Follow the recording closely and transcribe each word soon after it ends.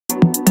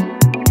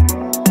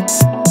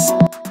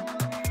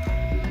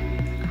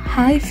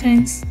Hi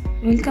friends,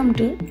 welcome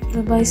to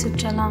Dubai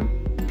Suttralam.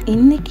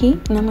 இன்னைக்கு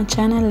நம்ம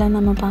சேனல்ல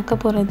நம்ம பார்க்க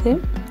போறது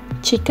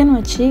சிக்கன்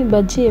வச்சு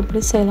பஜ்ஜி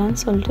எப்படி செய்யலாம்னு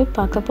சொல்லிட்டு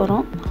பார்க்க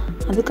போறோம்.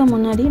 அதுக்கு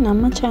முன்னாடி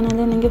நம்ம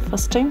சேனலை நீங்க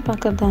ஃபர்ஸ்ட் டைம்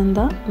பார்க்கறதா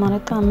இருந்தா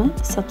மறக்காம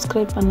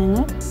Subscribe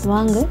பண்ணுங்க.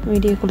 வாங்க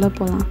வீடியோக்குள்ள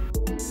போலாம்.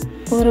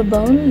 ஒரு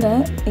பவுல்ல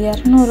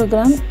 200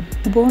 கிராம்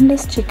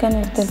போன்லெஸ் சிக்கன்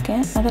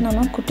எடுத்துர்க்கேன். அத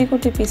நாம குட்டி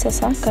குட்டி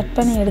பீசஸா கட்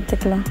பண்ணி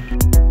எடுத்துக்கலாம்.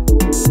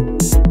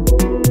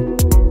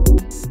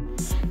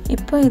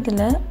 இப்போ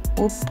இதுல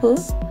உப்பு,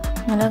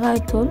 மிளகாய்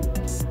தூள்,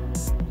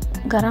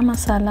 கரம்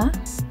மசாலா,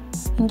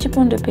 இஞ்சி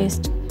பூண்டு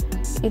பேஸ்ட்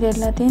இது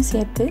எல்லாத்தையும்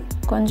சேர்த்து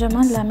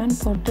கொஞ்சமா லெமன்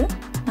போட்டு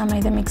நாம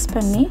இத mix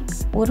பண்ணி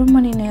 1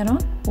 மணி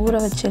நேரம் ஊற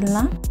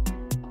வச்சிடலாம்.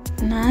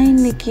 நான்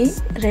இன்னைக்கு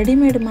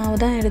ரெடிமேட் மாவு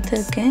தான்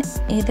எடுத்துர்க்கேன்.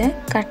 இத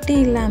கட்டி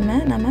இல்லாம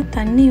நாம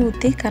தண்ணி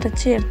ஊத்தி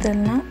கரைச்சி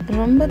எடுத்துடலாம்.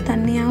 ரொம்ப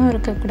தண்ணியாவும்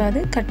இருக்க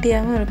கூடாது,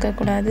 கட்டியாவும் இருக்க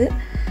கூடாது.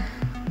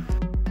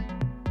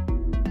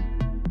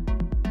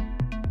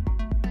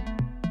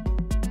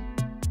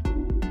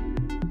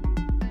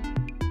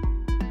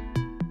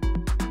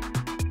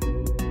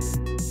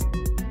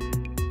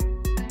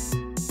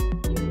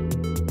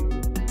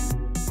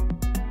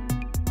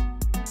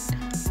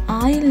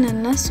 ஆயில்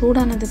நல்லா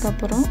சூடானதுக்கு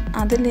அப்புறம்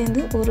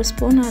அதிலேந்து 1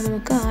 ஸ்பூன்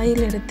அளவுக்கு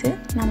ஆயில் எடுத்து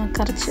நம்ம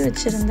கரைச்சி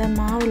வச்சிருந்த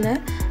மாவுல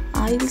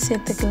ஆயில்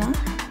சேர்த்துக்கலாம்.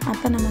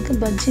 அப்ப நமக்கு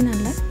பஜ்ஜி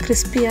நல்லா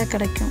கிறிஸ்பியா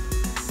கிடைக்கும்.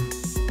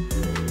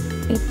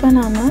 இப்போ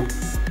நாம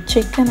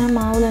சிக்கனை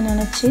மாவுல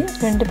நனைச்சி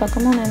ரெண்டு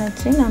பக்கமும்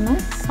நனைச்சி நாம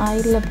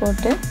ஆயில்ல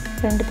போட்டு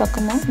ரெண்டு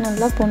பக்கமும்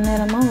நல்லா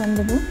பொன்னிறமா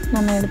வந்ததும்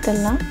நம்ம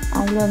எடுத்துடலாம்.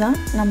 அவ்வளவுதான்,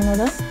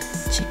 நம்மளோட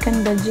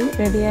சிக்கன் பஜ்ஜி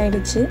ரெடி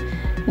ஆயிடுச்சு.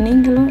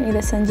 நீங்களும் இத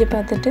செஞ்சு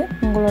பார்த்துட்டு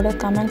உங்களோட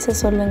கமெண்ட்ஸை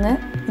சொல்லுங்க.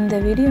 இந்த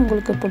வீடியோ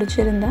உங்களுக்கு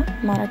பிடிச்சிருந்தா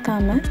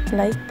மறக்காம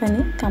லைக்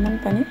பண்ணி,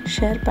 கமெண்ட் பண்ணி,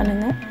 ஷேர்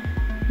பண்ணுங்க.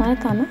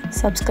 மறக்காம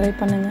Subscribe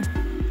பண்ணுங்க.